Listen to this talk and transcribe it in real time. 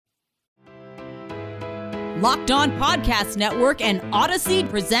Locked On Podcast Network and Odyssey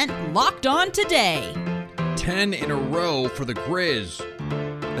present Locked On Today. 10 in a row for the Grizz.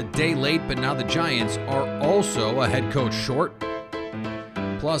 A day late, but now the Giants are also a head coach short.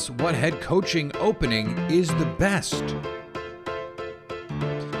 Plus, what head coaching opening is the best?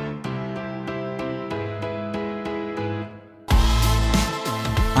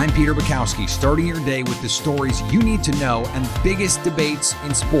 I'm Peter Bukowski, starting your day with the stories you need to know and biggest debates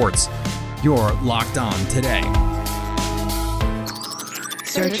in sports. You're Locked On Today.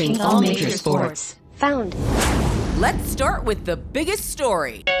 Searching all major sports. Found. Let's start with the biggest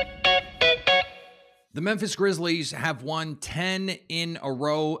story. The Memphis Grizzlies have won 10 in a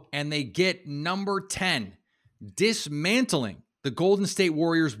row, and they get number 10, dismantling the Golden State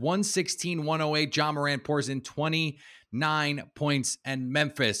Warriors 116-108. Ja Morant pours in 29 points, and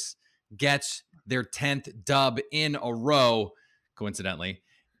Memphis gets their 10th dub in a row, coincidentally.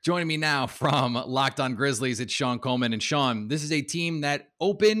 Joining me now from Locked On Grizzlies, it's Sean Coleman. And Sean, this is a team that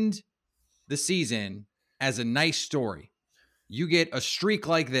opened the season as a nice story. You get a streak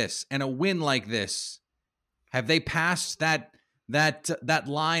like this and a win like this. Have they passed that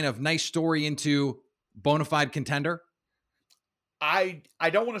line of nice story into bona fide contender? I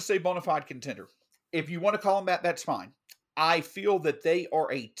don't want to say bona fide contender. If you want to call them that, that's fine. I feel that they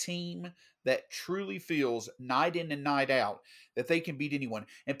are a team that truly feels night in and night out that they can beat anyone.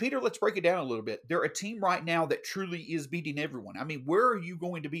 And Peter, let's break it down a little bit. They're a team right now that truly is beating everyone. I mean, where are you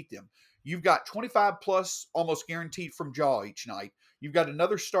going to beat them? You've got 25 plus almost guaranteed from Ja each night. You've got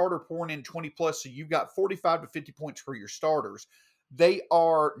another starter pouring in 20 plus, so you've got 45 to 50 points for your starters. They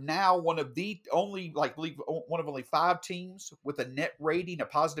are now one of only 5 teams with a net rating, a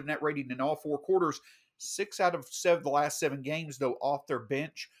positive net rating in all 4 quarters. 6 out of the last 7 games, though, off their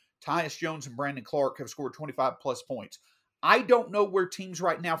bench. Tyus Jones and Brandon Clark have scored 25 plus points. I don't know where teams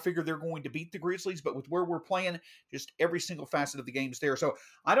right now figure they're going to beat the Grizzlies, but with where we're playing, just every single facet of the game is there. So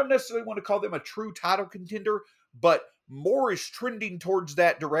I don't necessarily want to call them a true title contender, but more is trending towards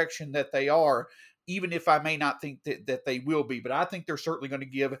that direction that they are, even if I may not think that they will be. But I think they're certainly going to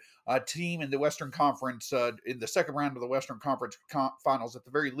give a team in the Western Conference, in the second round of the Western Conference Finals at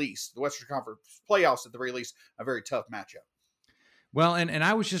the very least, the Western Conference playoffs at the very least, a very tough matchup. Well, and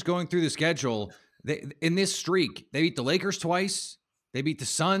I was just going through the schedule. In this streak, they beat the Lakers twice. They beat the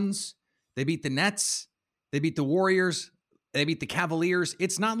Suns. They beat the Nets. They beat the Warriors. They beat the Cavaliers.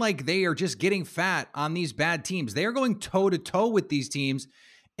 It's not like they are just getting fat on these bad teams. They are going toe-to-toe with these teams.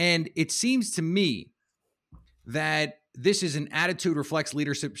 And it seems to me that this is an attitude reflects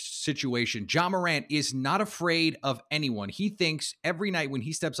leadership situation. Ja Morant is not afraid of anyone. He thinks every night when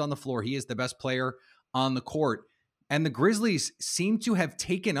he steps on the floor, he is the best player on the court. And the Grizzlies seem to have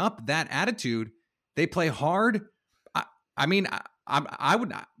taken up that attitude. They play hard. I'm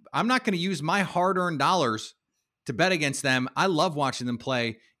not going to use my hard-earned dollars to bet against them. I love watching them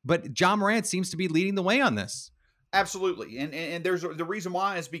play, but Ja Morant seems to be leading the way on this. Absolutely, and there's the reason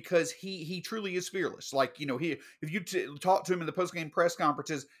why is because he truly is fearless. Like, if you talk to him in the postgame press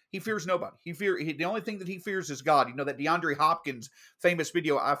conferences, he fears nobody. The only thing that he fears is God. That DeAndre Hopkins famous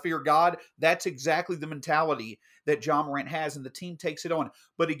video, "I fear God." That's exactly the mentality that Ja Morant has, and the team takes it on.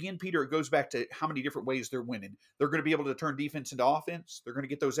 But again, Peter, it goes back to how many different ways they're winning. They're going to be able to turn defense into offense. They're going to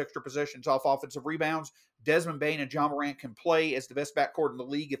get those extra possessions off offensive rebounds. Desmond Bane and Ja Morant can play as the best backcourt in the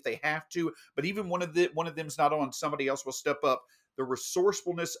league if they have to. But even one of them's not on, somebody else will step up. The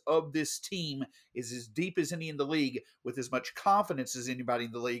resourcefulness of this team is as deep as any in the league, with as much confidence as anybody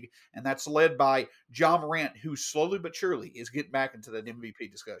in the league, and that's led by Ja Morant, who slowly but surely is getting back into that MVP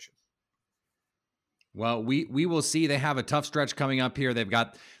discussion. Well, we will see. They have a tough stretch coming up here. They've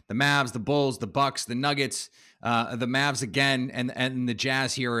got the Mavs, the Bulls, the Bucks, the Nuggets, the Mavs again, and the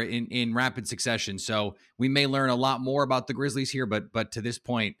Jazz here in rapid succession. So we may learn a lot more about the Grizzlies here, but to this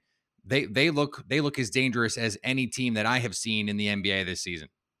point, they look as dangerous as any team that I have seen in the NBA this season.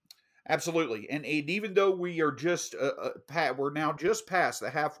 Absolutely. And even though we are we're now just past the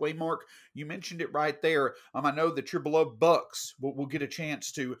halfway mark, you mentioned it right there. I know that your beloved Bucks will get a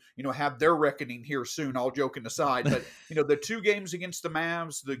chance to, have their reckoning here soon, all joking aside. But, the 2 games against the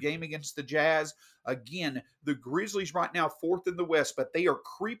Mavs, the game against the Jazz, again, the Grizzlies right now 4th in the West, but they are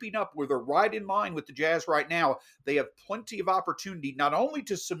creeping up where they're right in line with the Jazz right now. They have plenty of opportunity not only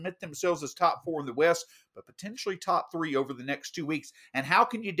to submit themselves as top 4 in the West, but potentially top 3 over the next 2 weeks. And how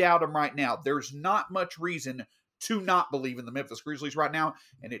can you doubt them right now? There's not much reason to not believe in the Memphis Grizzlies right now,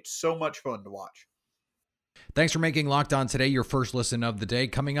 and it's so much fun to watch. Thanks for making Locked On Today your first listen of the day.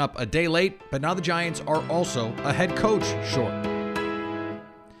 Coming up a day late, but now the Giants are also a head coach short.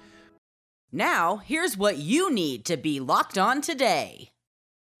 Now, here's what you need to be locked on today.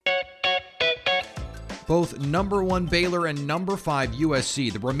 both number 1 Baylor and number 5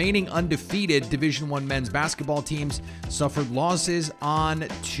 USC. The remaining undefeated Division I men's basketball teams suffered losses on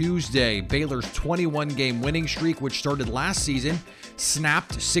Tuesday. Baylor's 21-game winning streak, which started last season,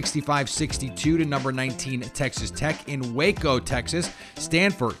 snapped 65-62 to number 19 Texas Tech in Waco, Texas.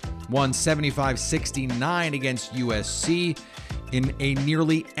 Stanford won 75-69 against USC in a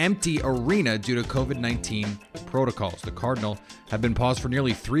nearly empty arena due to COVID-19 protocols. The Cardinal have been paused for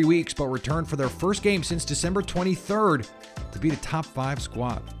nearly 3 weeks, but returned for their first game since December 23rd to beat a top 5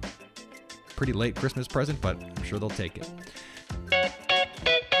 squad. Pretty late Christmas present, but I'm sure they'll take it.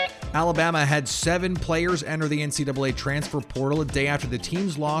 Alabama had 7 players enter the NCAA transfer portal a day after the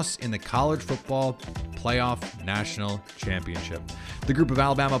team's loss in the College Football Playoff National Championship. The group of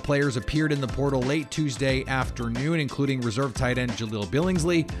Alabama players appeared in the portal late Tuesday afternoon, including reserve tight end Jaleel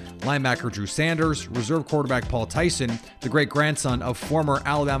Billingsley, linebacker Drew Sanders, reserve quarterback Paul Tyson, the great-grandson of former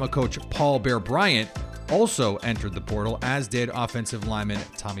Alabama coach Paul Bear Bryant, also entered the portal, as did offensive lineman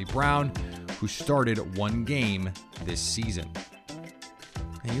Tommy Brown, who started 1 game this season.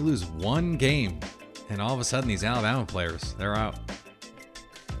 And you lose 1 game, and all of a sudden these Alabama players, they're out.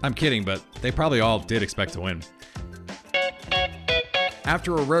 I'm kidding, but they probably all did expect to win.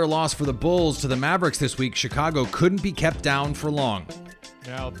 After a rare loss for the Bulls to the Mavericks this week, Chicago couldn't be kept down for long.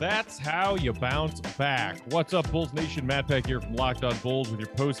 Now that's how you bounce back. What's up, Bulls Nation? Matt Peck here from Locked On Bulls with your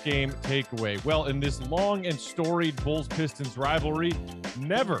post-game takeaway. Well, in this long and storied Bulls-Pistons rivalry,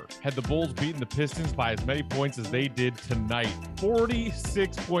 never had the Bulls beaten the Pistons by as many points as they did tonight.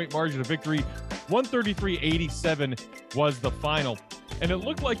 46-point margin of victory, 133-87 was the final. And it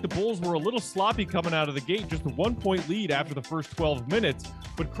looked like the Bulls were a little sloppy coming out of the gate, just a 1-point lead after the first 12 minutes.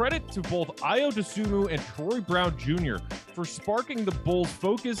 But credit to both Ayo Dosunmu and Troy Brown Jr. for sparking the Bulls'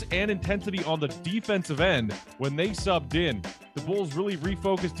 focus and intensity on the defensive end when they subbed in. The Bulls really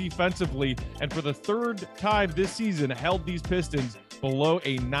refocused defensively, and for the 3rd time this season held these Pistons below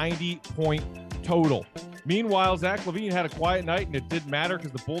a 90-point total. Meanwhile, Zach LaVine had a quiet night, and it didn't matter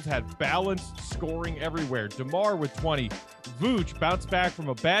because the Bulls had balanced scoring everywhere. DeMar with 20. Vooch bounced back from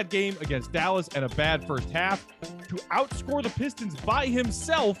a bad game against Dallas and a bad first half to outscore the Pistons by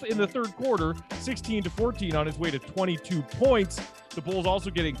himself in the 3rd quarter, 16-14 on his way to 22 points. The Bulls also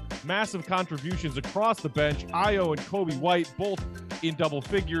getting massive contributions across the bench. Ayo and Kobe White both in double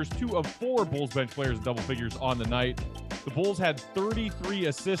figures. 2 of 4 Bulls bench players in double figures on the night. The Bulls had 33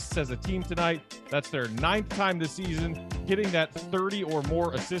 assists as a team tonight. That's their 9th time this season hitting that 30 or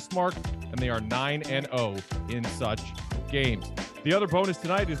more assist mark, and they are 9-0 in such games. The other bonus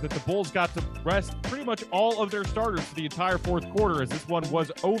tonight is that the Bulls got to rest pretty much all of their starters for the entire 4th quarter, as this one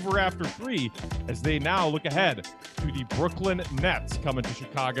was over after 3, as they now look ahead to the Brooklyn Nets coming to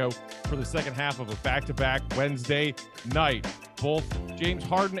Chicago for the second half of a back-to-back Wednesday night. Both James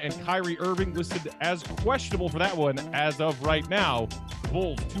Harden and Kyrie Irving listed as questionable for that one as of right now. The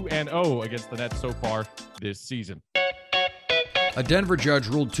Bulls 2-0 against the Nets so far this season. A Denver judge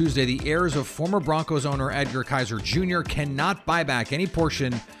ruled Tuesday the heirs of former Broncos owner Edgar Kaiser Jr. cannot buy back any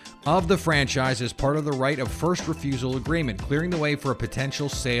portion of the franchise as part of the right of first refusal agreement, clearing the way for a potential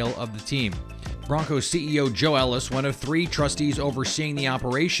sale of the team. Broncos CEO Joe Ellis, one of 3 trustees overseeing the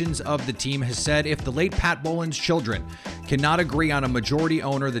operations of the team, has said if the late Pat Bowlen's children cannot agree on a majority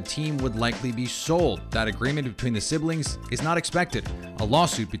owner, the team would likely be sold. That agreement between the siblings is not expected. A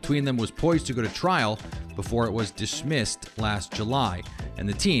lawsuit between them was poised to go to trial before it was dismissed last July, and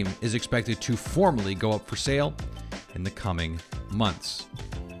the team is expected to formally go up for sale in the coming months.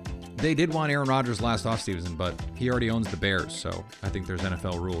 They did want Aaron Rodgers last offseason, but he already owns the Bears, so I think there's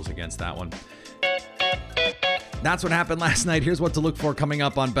NFL rules against that one. That's what happened last night. Here's what to look for coming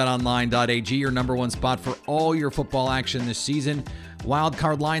up on BetOnline.ag, your number 1 spot for all your football action this season.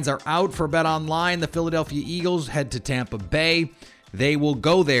 Wildcard lines are out for BetOnline. The Philadelphia Eagles head to Tampa Bay. They will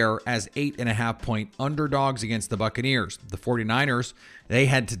go there as 8.5-point underdogs against the Buccaneers. The 49ers, they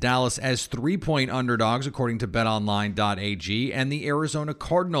head to Dallas as 3-point underdogs, according to BetOnline.ag. And the Arizona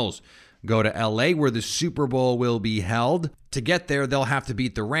Cardinals go to LA, where the Super Bowl will be held. To get there, they'll have to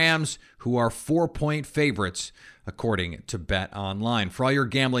beat the Rams, who are 4-point favorites, according to BetOnline. For all your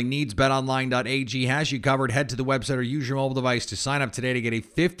gambling needs, BetOnline.ag has you covered. Head to the website or use your mobile device to sign up today to get a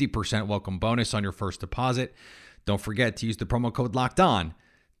 50% welcome bonus on your first deposit. Don't forget to use the promo code LOCKEDON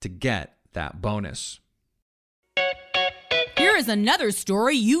to get that bonus. Here is another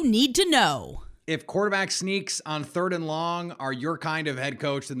story you need to know. If quarterback sneaks on 3rd and long are your kind of head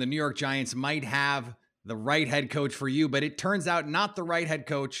coach, then the New York Giants might have the right head coach for you, but it turns out not the right head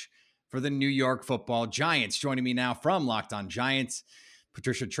coach for the New York Football Giants. Joining me now from Locked On Giants,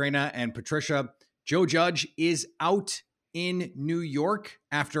 Patricia Traina. And Patricia, Joe Judge is out in New York.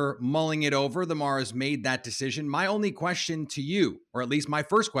 After mulling it over, the Mars made that decision. My only question to you, or at least my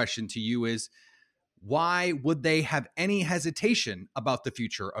first question to you, is why would they have any hesitation about the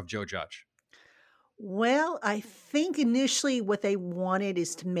future of Joe Judge? Well, I think initially what they wanted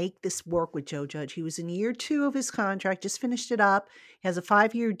is to make this work with Joe Judge. He was in year 2 of his contract, just finished it up. He has a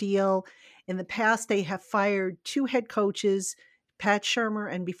 5-year deal. In the past, they have fired 2 head coaches, Pat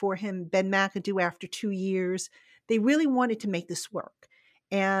Shurmur and before him, Ben McAdoo, after 2 years. They really wanted to make this work.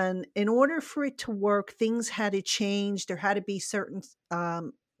 And in order for it to work, things had to change. There had to be certain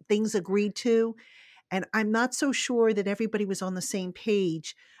things agreed to. And I'm not so sure that everybody was on the same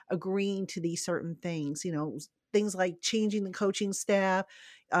page agreeing to these certain things, things like changing the coaching staff,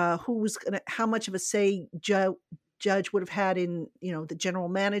 how much of a say Judge would have had in, the general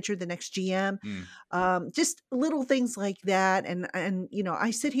manager, the next GM, just little things like that. And,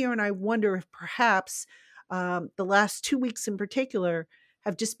 I sit here and I wonder if perhaps the last 2 weeks in particular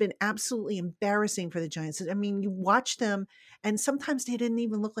have just been absolutely embarrassing for the Giants. I mean, you watch them and sometimes they didn't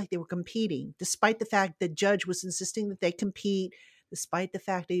even look like they were competing, despite the fact that Judge was insisting that they compete, despite the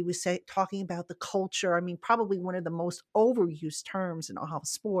fact that he was talking about the culture. I mean, probably one of the most overused terms in all of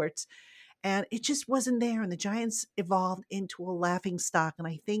sports. And it just wasn't there. And the Giants evolved into a laughingstock. And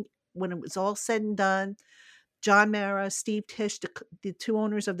I think when it was all said and done, John Mara, Steve Tisch, the 2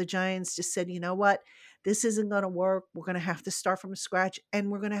 owners of the Giants just said, you know what? This isn't going to work. We're going to have to start from scratch, and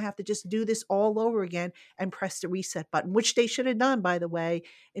we're going to have to just do this all over again and press the reset button, which they should have done, by the way,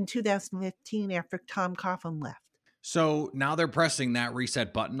 in 2015 after Tom Coughlin left. So now they're pressing that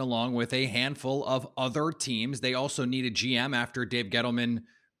reset button along with a handful of other teams. They also need a GM after Dave Gettleman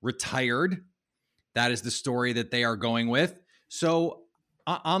retired. That is the story that they are going with. So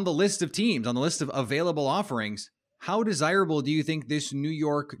on the list of teams, on the list of available offerings, how desirable do you think this New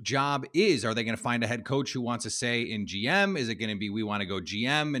York job is? Are they going to find a head coach who wants to say in GM? Is it going to be, we want to go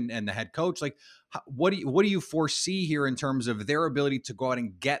GM and the head coach? Like, what do you foresee here in terms of their ability to go out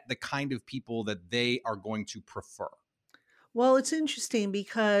and get the kind of people that they are going to prefer? Well, it's interesting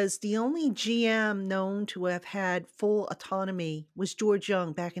because the only GM known to have had full autonomy was George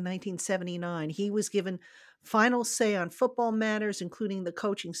Young back in 1979. He was given final say on football matters, including the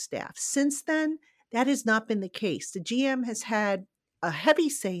coaching staff. Since then, that has not been the case. The GM has had a heavy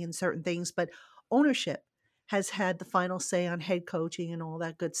say in certain things, but ownership has had the final say on head coaching and all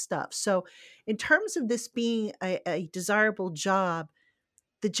that good stuff. So in terms of this being a desirable job,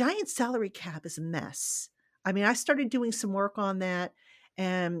 the Giants' salary cap is a mess. I mean, I started doing some work on that,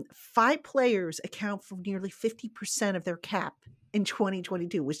 and 5 players account for nearly 50% of their cap in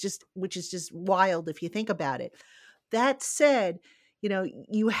 2022, which is just wild if you think about it. That said,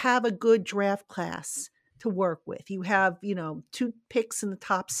 you have a good draft class to work with. You have, 2 picks in the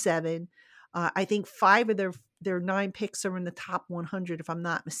top 7. I think 5 of their 9 picks are in the top 100, if I'm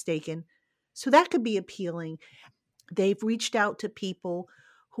not mistaken. So that could be appealing. They've reached out to people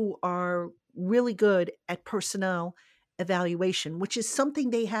who are really good at personnel evaluation, which is something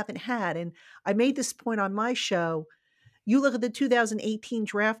they haven't had. And I made this point on my show. You look at the 2018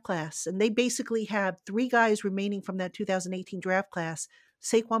 draft class, and they basically have 3 guys remaining from that 2018 draft class: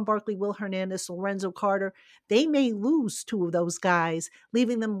 Saquon Barkley, Will Hernandez, Lorenzo Carter. They may lose 2 of those guys,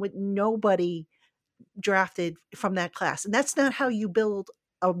 leaving them with nobody drafted from that class. And that's not how you build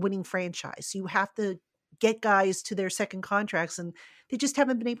a winning franchise. You have to get guys to their second contracts, and they just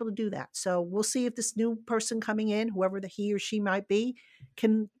haven't been able to do that. So we'll see if this new person coming in, whoever he or she might be,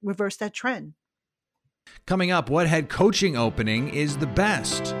 can reverse that trend. Coming up, what head coaching opening is the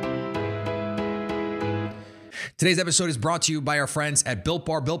best? Today's episode is brought to you by our friends at Built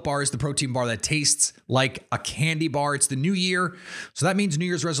Bar. Built Bar is the protein bar that tastes like a candy bar. It's the new year, so that means New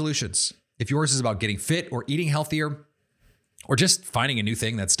Year's resolutions. If yours is about getting fit or eating healthier, or just finding a new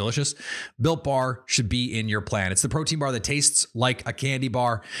thing that's delicious, Built Bar should be in your plan. It's the protein bar that tastes like a candy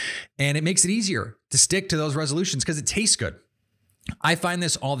bar, and it makes it easier to stick to those resolutions because it tastes good. I find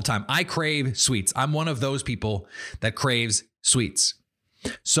this all the time. I crave sweets. I'm one of those people that craves sweets.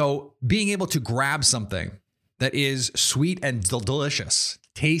 So being able to grab something that is sweet and delicious,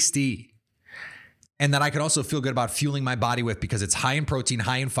 tasty, and that I could also feel good about fueling my body with because it's high in protein,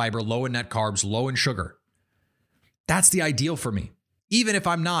 high in fiber, low in net carbs, low in sugar. That's the ideal for me, even if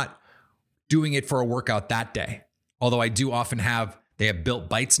I'm not doing it for a workout that day. Although I do often they have Built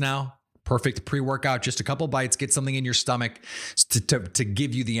Bites now. Perfect pre-workout, just a couple bites, get something in your stomach to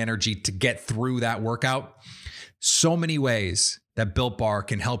give you the energy to get through that workout. So many ways that Built Bar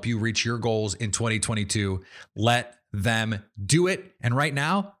can help you reach your goals in 2022. Let them do it. And right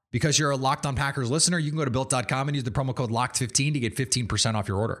now, because you're a Locked On Packers listener, you can go to Built.com and use the promo code LOCKED15 to get 15% off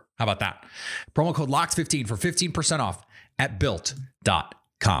your order. How about that? Promo code LOCKED15 for 15% off at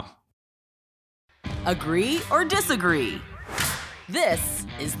Built.com. Agree or disagree? This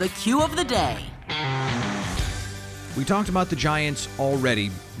is the cue of the day. We talked about the Giants already,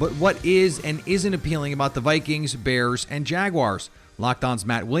 but what is and isn't appealing about the Vikings, Bears, and Jaguars? Locked On's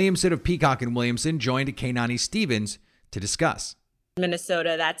Matt Williamson of Peacock and Williamson joined Kainani Stevens to discuss.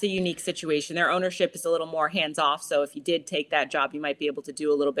 Minnesota, that's a unique situation. Their ownership is a little more hands-off, so if you did take that job, you might be able to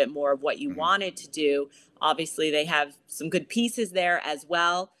do a little bit more of what you wanted to do. Obviously, they have some good pieces there as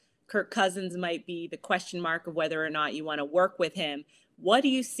well. Kirk Cousins might be the question mark of whether or not you want to work with him. What do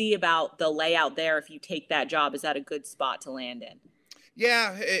you see about the layout there if you take that job? Is that a good spot to land in?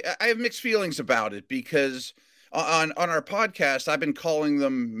 Yeah, I have mixed feelings about it because on our podcast, I've been calling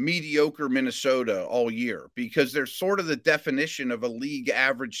them mediocre Minnesota all year because they're sort of the definition of a league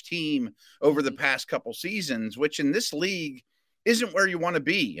average team over the past couple seasons, which in this league isn't where you want to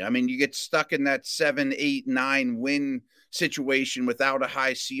be. I mean, you get stuck in that 7, 8, 9 win situation without a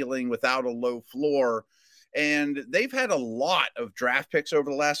high ceiling, without a low floor. And they've had a lot of draft picks over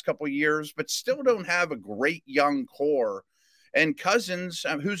the last couple of years, but still don't have a great young core. And Cousins,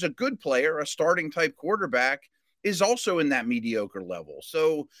 who's a good player, a starting type quarterback, is also in that mediocre level.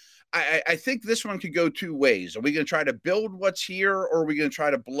 So I think this one could go two ways. Are we going to try to build what's here, or are we going to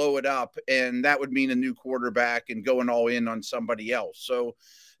try to blow it up? And that would mean a new quarterback and going all in on somebody else. So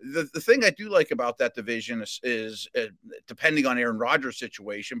the thing I do like about that division is depending on Aaron Rodgers'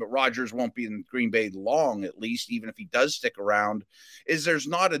 situation, but Rodgers won't be in Green Bay long, at least, even if he does stick around, is there's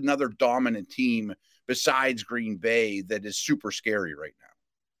not another dominant team besides Green Bay that is super scary right now.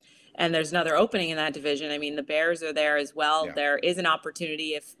 And there's another opening in that division. I mean, the Bears are there as well. Yeah. There is an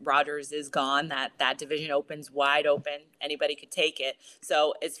opportunity if Rodgers is gone, that division opens wide open. Anybody could take it.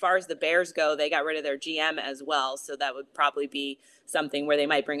 So as far as the Bears go, they got rid of their GM as well. So that would probably be something where they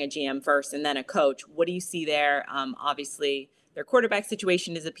might bring a GM first and then a coach. What do you see there? Obviously, their quarterback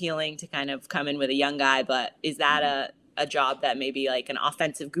situation is appealing to kind of come in with a young guy, but is that a job that maybe like an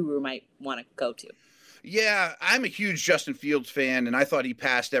offensive guru might want to go to? Yeah, I'm a huge Justin Fields fan, and I thought he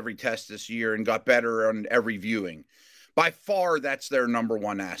passed every test this year and got better on every viewing. By far, that's their number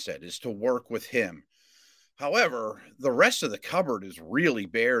one asset, is to work with him. However, the rest of the cupboard is really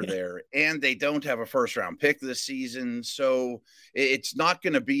bare there, and they don't have a first-round pick this season, so it's not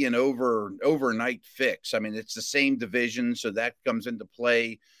going to be an overnight fix. I mean, it's the same division, so that comes into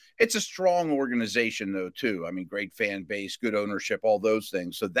play. It's a strong organization, though, too. I mean, great fan base, good ownership, all those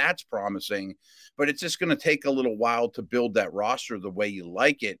things. So that's promising, but it's just going to take a little while to build that roster the way you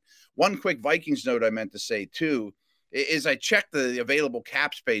like it. One quick Vikings note I meant to say, too, is I checked the available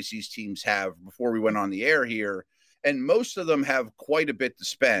cap space these teams have before we went on the air here, and most of them have quite a bit to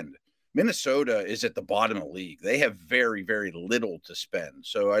spend. Minnesota is at the bottom of the league. They have very, very little to spend.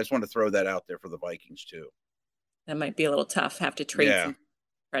 So I just want to throw that out there for the Vikings, too. That might be a little tough. Have to trade some.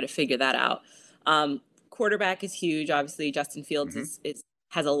 Try to figure that out. Quarterback is huge. Obviously, Justin Fields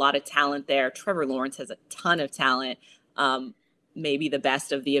has a lot of talent there. Trevor Lawrence has a ton of talent. Maybe the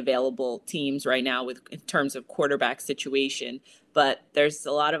best of the available teams right now in terms of quarterback situation. But there's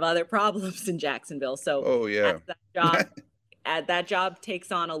a lot of other problems in Jacksonville. So that job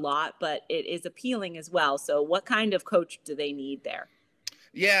takes on a lot, but it is appealing as well. So what kind of coach do they need there?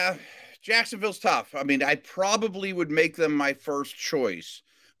 Yeah, Jacksonville's tough. I mean, I probably would make them my first choice.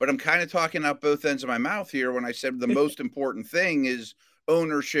 But I'm kind of talking out both ends of my mouth here when I said the most important thing is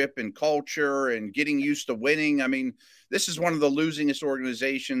ownership and culture and getting used to winning. I mean, this is one of the losingest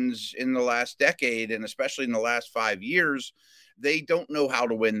organizations in the last decade, and especially in the last 5 years. They don't know how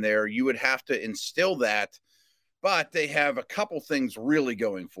to win there. You would have to instill that. But they have a couple things really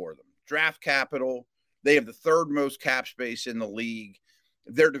going for them. Draft capital. They have the third most cap space in the league.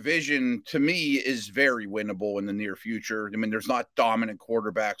 Their division, to me, is very winnable in the near future. I mean, there's not dominant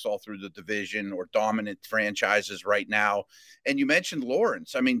quarterbacks all through the division or dominant franchises right now. And you mentioned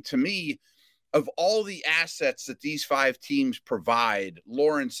Lawrence. I mean, to me, of all the assets that these 5 teams provide,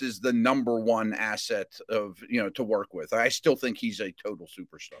 Lawrence is the number one asset to work with. I still think he's a total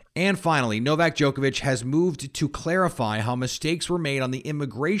superstar. And finally, Novak Djokovic has moved to clarify how mistakes were made on the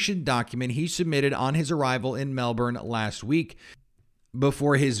immigration document he submitted on his arrival in Melbourne last week,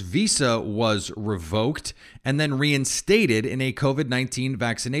 before his visa was revoked and then reinstated in a COVID-19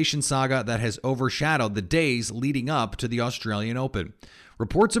 vaccination saga that has overshadowed the days leading up to the Australian Open.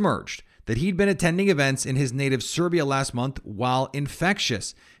 Reports emerged that he'd been attending events in his native Serbia last month while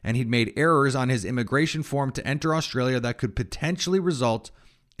infectious, and he'd made errors on his immigration form to enter Australia that could potentially result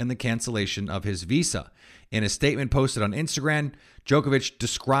and the cancellation of his visa. In a statement posted on Instagram, Djokovic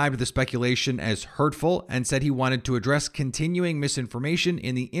described the speculation as hurtful and said he wanted to address continuing misinformation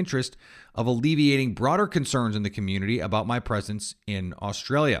in the interest of alleviating broader concerns in the community about my presence in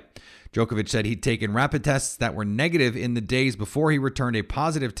Australia. Djokovic said he'd taken rapid tests that were negative in the days before he returned a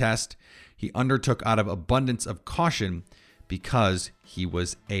positive test he undertook out of abundance of caution because he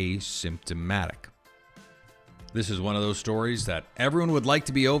was asymptomatic. This is one of those stories that everyone would like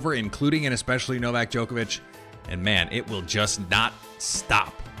to be over, including and especially Novak Djokovic. And man, it will just not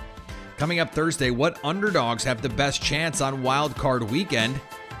stop. Coming up Thursday, what underdogs have the best chance on Wild Card Weekend?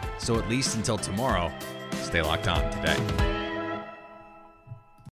 So at least until tomorrow, stay locked on today.